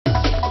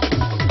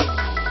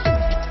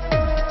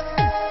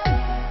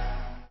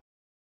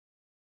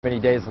Many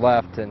days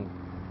left, and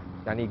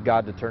I need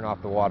God to turn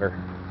off the water.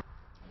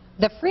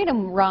 The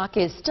Freedom Rock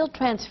is still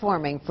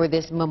transforming for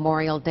this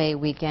Memorial Day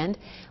weekend.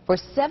 For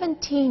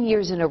 17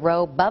 years in a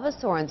row, Bubba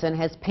Sorensen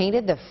has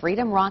painted the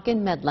Freedom Rock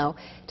in Medlow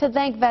to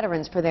thank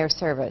veterans for their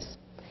service.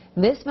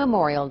 This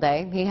Memorial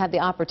Day, he had the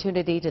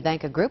opportunity to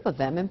thank a group of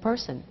them in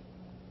person.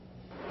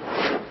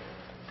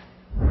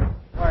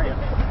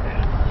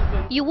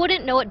 You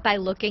wouldn't know it by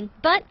looking,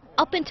 but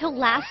up until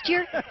last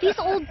year, these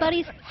old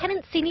buddies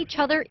hadn't seen each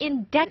other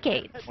in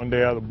decades. One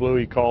day out of the blue,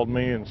 he called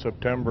me in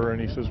September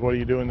and he says, "What are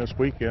you doing this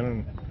weekend?"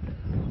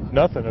 And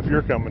nothing, if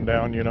you're coming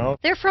down, you know.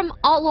 They're from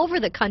all over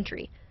the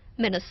country: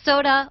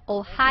 Minnesota,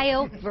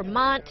 Ohio,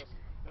 Vermont,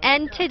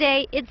 and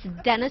today it's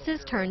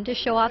Dennis's turn to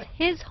show off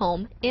his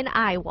home in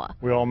Iowa.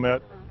 We all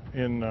met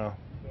in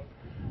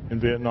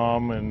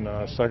Vietnam, and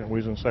we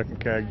was in 2nd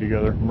CAG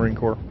together, Marine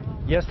Corps.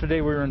 Yesterday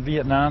we were in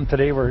Vietnam,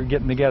 today we're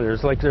getting together.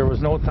 It's like there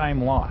was no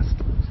time lost.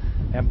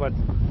 But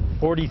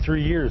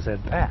 43 years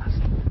had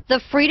passed. The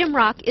Freedom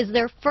Rock is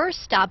their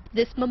first stop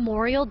this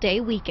Memorial Day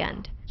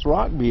weekend. This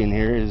rock being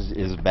here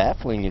is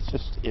baffling. It's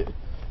just,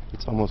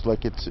 it's almost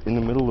like it's in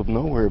the middle of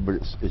nowhere, but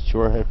it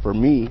sure, for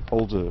me,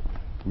 holds a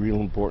real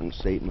important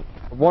statement.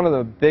 One of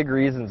the big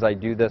reasons I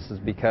do this is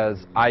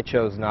because I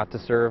chose not to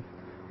serve,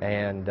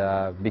 and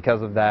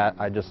because of that,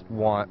 I just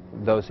want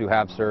those who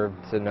have served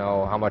to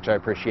know how much I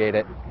appreciate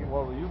it.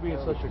 Well, you being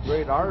such a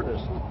great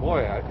artist,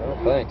 boy,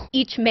 Thanks.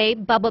 Each May,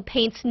 Bubba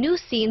paints new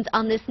scenes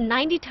on this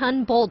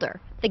 90-ton boulder,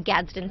 the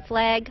Gadsden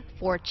flag,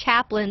 4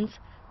 chaplains,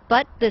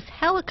 but this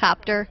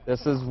helicopter.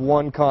 This is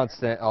one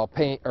constant. I'll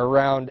paint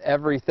around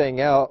everything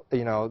else,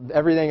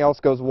 everything else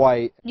goes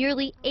white.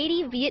 Nearly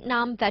 80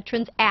 Vietnam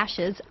veterans'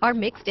 ashes are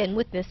mixed in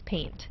with this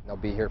paint. They'll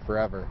be here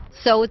forever.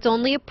 So it's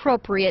only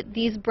appropriate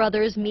these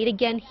brothers meet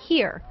again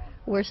here,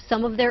 where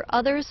some of their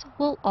others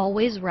will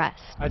always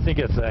rest. I think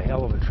it's a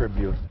hell of a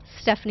tribute.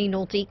 Stephanie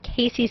Nolte,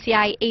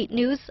 KCCI 8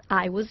 News,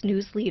 Iowa's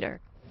news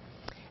leader.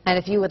 And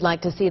if you would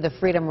like to see the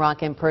Freedom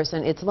Rock in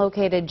person, it's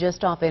located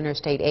just off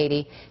Interstate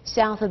 80,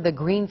 south of the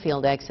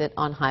Greenfield exit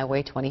on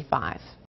Highway 25.